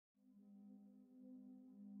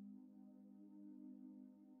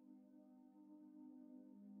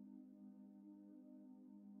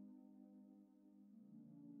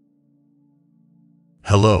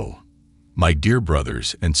Hello, my dear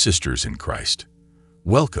brothers and sisters in Christ.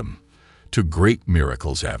 Welcome to Great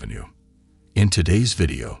Miracles Avenue. In today's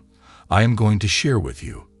video, I am going to share with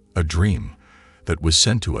you a dream that was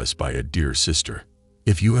sent to us by a dear sister.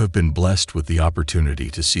 If you have been blessed with the opportunity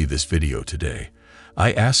to see this video today,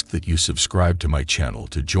 I ask that you subscribe to my channel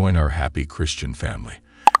to join our happy Christian family,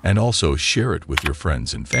 and also share it with your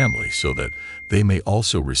friends and family so that they may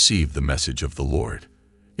also receive the message of the Lord.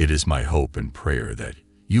 It is my hope and prayer that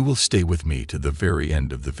you will stay with me to the very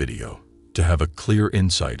end of the video to have a clear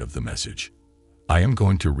insight of the message. I am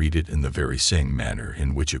going to read it in the very same manner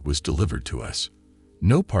in which it was delivered to us.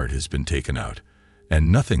 No part has been taken out,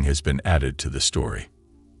 and nothing has been added to the story.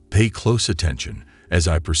 Pay close attention as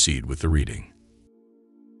I proceed with the reading.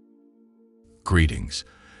 Greetings,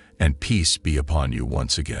 and peace be upon you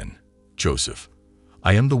once again. Joseph,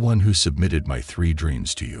 I am the one who submitted my 3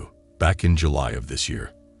 dreams to you back in July of this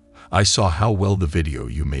year. I saw how well the video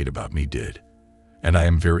you made about me did, and I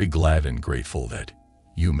am very glad and grateful that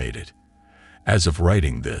you made it. As of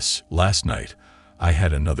writing this, last night, I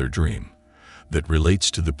had another dream that relates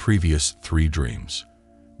to the previous 3 dreams.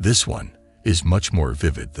 This one is much more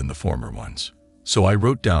vivid than the former ones, so I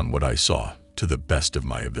wrote down what I saw to the best of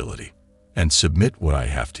my ability and submit what I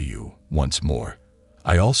have to you once more.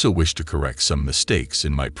 I also wish to correct some mistakes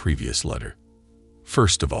in my previous letter.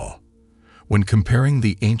 First of all, when comparing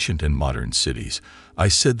the ancient and modern cities, I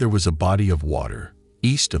said there was a body of water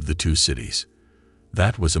east of the 2 cities.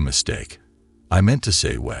 That was a mistake. I meant to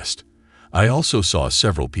say west. I also saw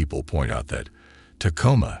several people point out that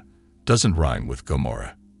Tacoma doesn't rhyme with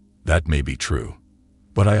Gomorrah. That may be true,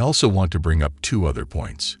 but I also want to bring up 2 other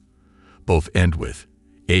points. Both end with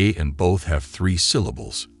A and both have 3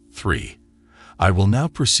 syllables, 3. I will now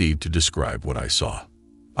proceed to describe what I saw.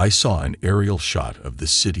 I saw an aerial shot of the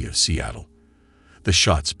city of Seattle. The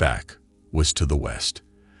shot's back was to the west,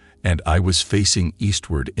 and I was facing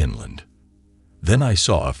eastward inland. Then I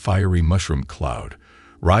saw a fiery mushroom cloud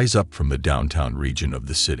rise up from the downtown region of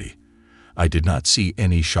the city. I did not see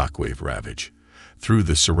any shockwave ravage through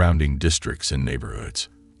the surrounding districts and neighborhoods.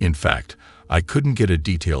 In fact, I couldn't get a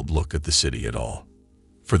detailed look at the city at all,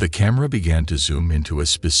 for the camera began to zoom into a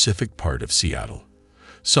specific part of Seattle,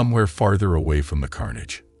 somewhere farther away from the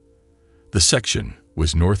carnage. The section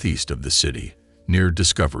was northeast of the city, near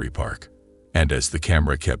Discovery Park, and as the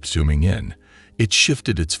camera kept zooming in, it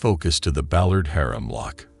shifted its focus to the Ballard Harem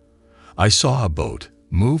Lock. I saw a boat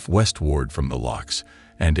move westward from the locks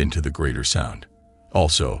and into the Greater Sound.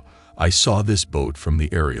 Also, I saw this boat from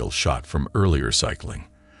the aerial shot from earlier cycling,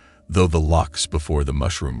 though the locks before the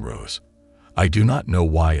mushroom rose. I do not know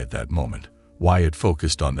why at that moment, why it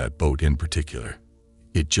focused on that boat in particular.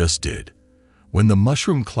 It just did. When the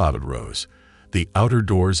mushroom cloud rose, the outer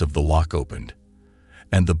doors of the lock opened,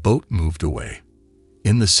 and the boat moved away.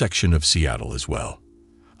 In the section of Seattle as well,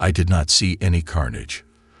 I did not see any carnage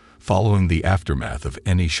following the aftermath of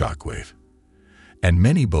any shockwave, and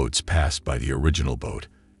many boats passed by the original boat,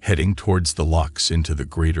 heading towards the locks into the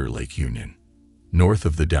Greater Lake Union, north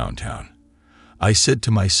of the downtown. I said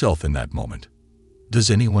to myself in that moment,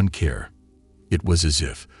 does anyone care? It was as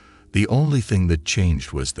if the only thing that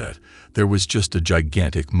changed was that there was just a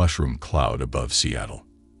gigantic mushroom cloud above Seattle,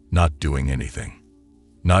 not doing anything.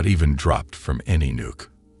 Not even dropped from any nuke.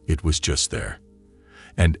 It was just there.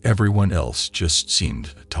 And everyone else just seemed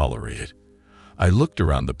to tolerate it. I looked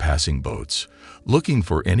around the passing boats, looking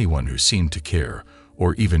for anyone who seemed to care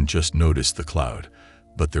or even just noticed the cloud,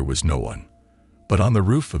 but there was no one. But on the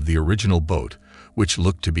roof of the original boat, which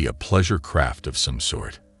looked to be a pleasure craft of some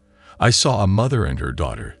sort, I saw a mother and her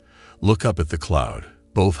daughter look up at the cloud,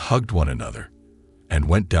 both hugged one another, and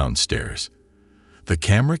went downstairs. The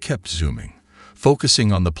camera kept zooming,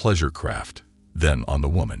 focusing on the pleasure craft, then on the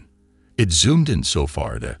woman. It zoomed in so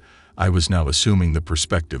far that I was now assuming the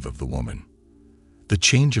perspective of the woman. The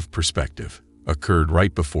change of perspective occurred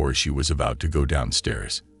right before she was about to go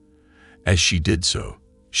downstairs. As she did so,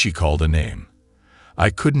 she called a name. I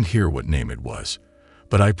couldn't hear what name it was,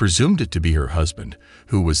 but I presumed it to be her husband,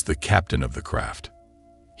 who was the captain of the craft.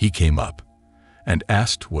 He came up and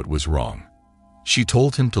asked what was wrong. She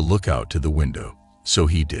told him to look out to the window, so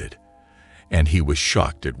he did, and he was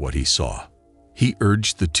shocked at what he saw. He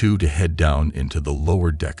urged the 2 to head down into the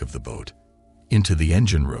lower deck of the boat, into the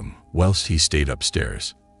engine room, whilst he stayed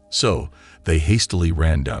upstairs. So they hastily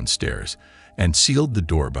ran downstairs and sealed the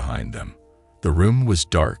door behind them. The room was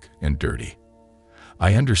dark and dirty.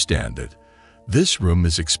 I understand that this room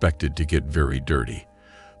is expected to get very dirty,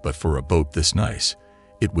 but for a boat this nice,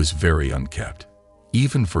 it was very unkept.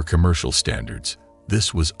 Even for commercial standards,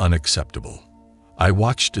 this was unacceptable. I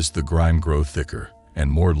watched as the grime grew thicker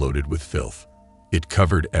and more loaded with filth. It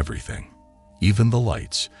covered everything, even the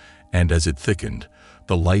lights, and as it thickened,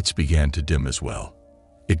 the lights began to dim as well.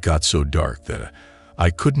 It got so dark that I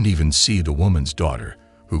couldn't even see the woman's daughter,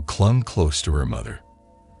 who clung close to her mother.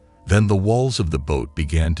 Then the walls of the boat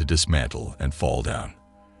began to dismantle and fall down.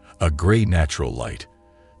 A gray natural light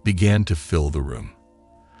began to fill the room,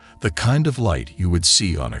 the kind of light you would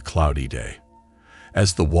see on a cloudy day.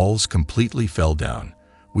 As the walls completely fell down,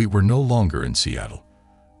 we were no longer in Seattle,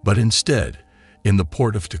 but instead in the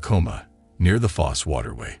port of Tacoma, near the Foss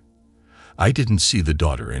Waterway. I didn't see the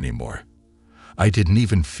daughter anymore. I didn't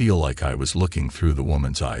even feel like I was looking through the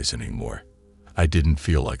woman's eyes anymore. I didn't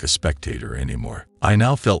feel like a spectator anymore. I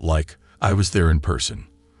now felt like I was there in person.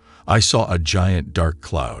 I saw a giant dark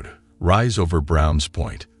cloud rise over Browns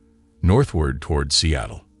Point, northward toward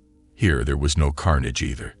Seattle. Here there was no carnage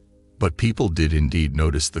either, but people did indeed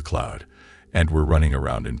notice the cloud and were running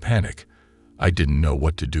around in panic. I didn't know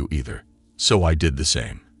what to do either, so I did the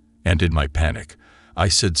same. And in my panic, I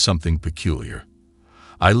said something peculiar.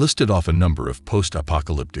 I listed off a number of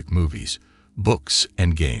post-apocalyptic movies, books,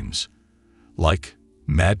 and games, like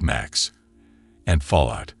Mad Max and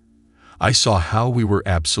Fallout. I saw how we were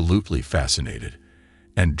absolutely fascinated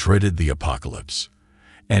and dreaded the apocalypse,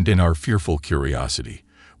 and in our fearful curiosity,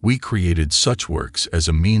 we created such works as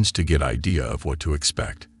a means to get idea of what to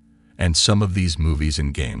expect. And some of these movies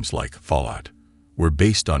and games, like Fallout, were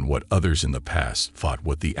based on what others in the past thought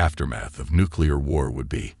what the aftermath of nuclear war would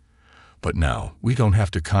be. But now, we don't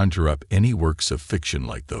have to conjure up any works of fiction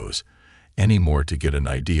like those anymore to get an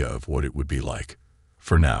idea of what it would be like.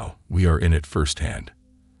 For now, we are in it firsthand.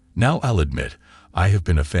 Now I'll admit, I have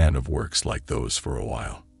been a fan of works like those for a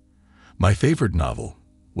while. My favorite novel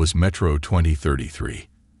was Metro 2033,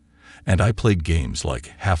 and I played games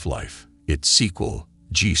like Half-Life, its sequel,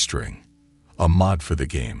 G-String, a mod for the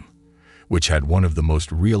game, which had one of the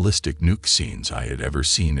most realistic nuke scenes I had ever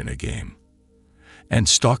seen in a game, and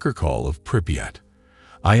Stalker Call of Pripyat.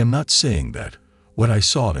 I am not saying that what I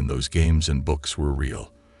saw in those games and books were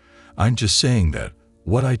real. I'm just saying that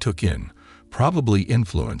what I took in probably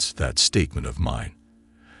influenced that statement of mine.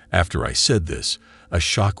 After I said this, a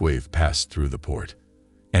shockwave passed through the port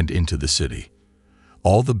and into the city.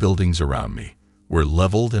 All the buildings around me were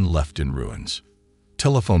leveled and left in ruins.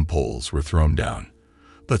 Telephone poles were thrown down,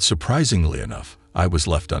 but surprisingly enough, I was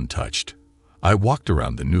left untouched. I walked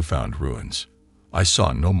around the newfound ruins. I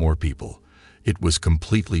saw no more people. It was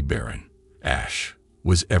completely barren. Ash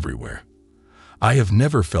was everywhere. I have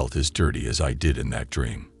never felt as dirty as I did in that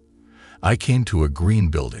dream. I came to a green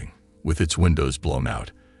building with its windows blown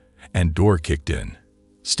out and door kicked in.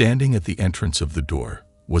 Standing at the entrance of the door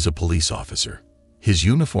was a police officer. His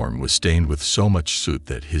uniform was stained with so much soot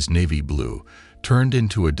that his navy blue turned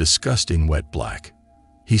into a disgusting wet black.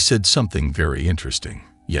 He said something very interesting,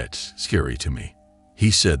 yet scary to me.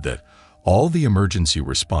 He said that all the emergency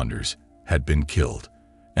responders had been killed,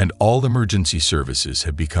 and all emergency services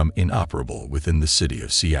had become inoperable within the city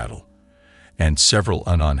of Seattle. And several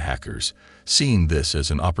unknown hackers, seeing this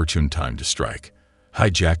as an opportune time to strike,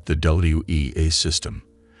 hijacked the WEA system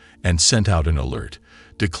and sent out an alert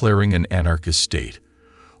declaring an anarchist state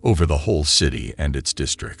over the whole city and its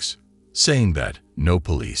districts, saying that no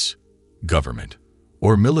police, government,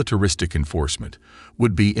 or militaristic enforcement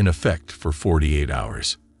would be in effect for 48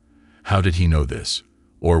 hours. How did he know this?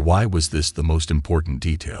 Or why was this the most important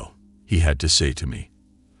detail he had to say to me?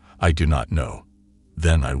 I do not know.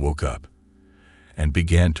 Then I woke up and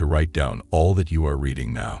began to write down all that you are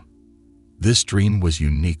reading now. This dream was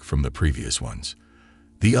unique from the previous ones.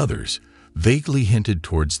 The others vaguely hinted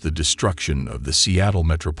towards the destruction of the Seattle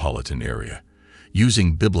metropolitan area,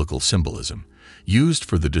 using biblical symbolism, used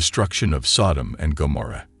for the destruction of Sodom and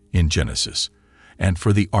Gomorrah in Genesis, and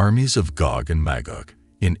for the armies of Gog and Magog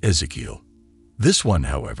in Ezekiel. This one,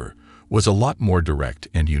 however, was a lot more direct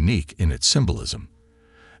and unique in its symbolism.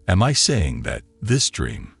 Am I saying that this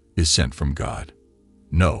dream is sent from God?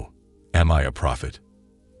 No. Am I a prophet?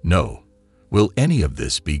 No. Will any of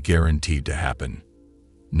this be guaranteed to happen?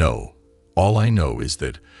 No. All I know is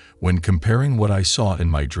that when comparing what I saw in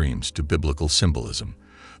my dreams to biblical symbolism,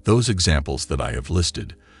 those examples that I have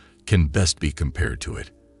listed can best be compared to it.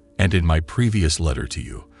 And in my previous letter to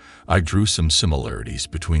you, I drew some similarities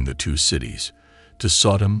between the two cities, to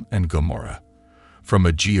Sodom and Gomorrah. From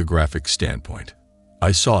a geographic standpoint,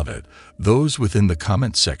 I saw that those within the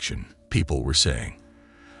comment section, people were saying,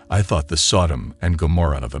 I thought the Sodom and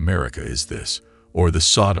Gomorrah of America is this, or the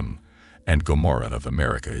Sodom and Gomorrah of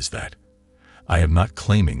America is that. I am not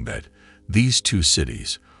claiming that these two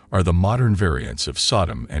cities are the modern variants of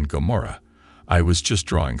Sodom and Gomorrah. I was just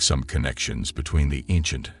drawing some connections between the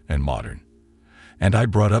ancient and modern. and I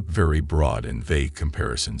brought up very broad and vague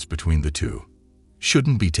comparisons between the two.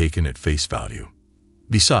 Shouldn't be taken at face value.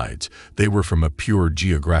 Besides, they were from a pure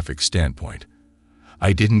geographic standpoint.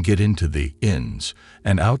 I didn't get into the ins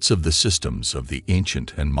and outs of the systems of the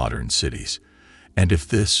ancient and modern cities. And if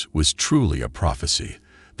this was truly a prophecy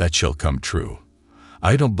that shall come true,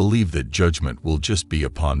 I don't believe that judgment will just be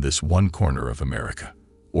upon this one corner of America,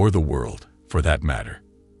 or the world, for that matter.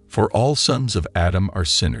 For all sons of Adam are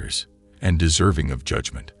sinners and deserving of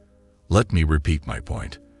judgment. Let me repeat my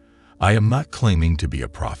point. I am not claiming to be a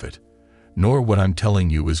prophet, nor what I'm telling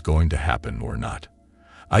you is going to happen or not.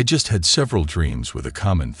 I just had several dreams with a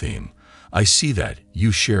common theme. I see that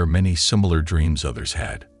you share many similar dreams others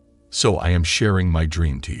had, so I am sharing my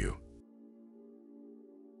dream to you.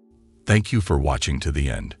 Thank you for watching to the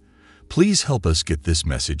end. Please help us get this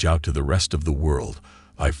message out to the rest of the world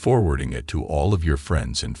by forwarding it to all of your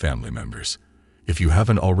friends and family members. If you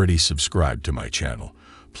haven't already subscribed to my channel,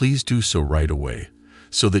 please do so right away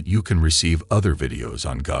so that you can receive other videos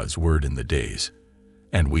on God's Word in the days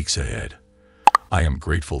and weeks ahead. I am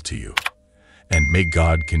grateful to you, and may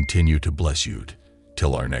God continue to bless you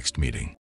till our next meeting.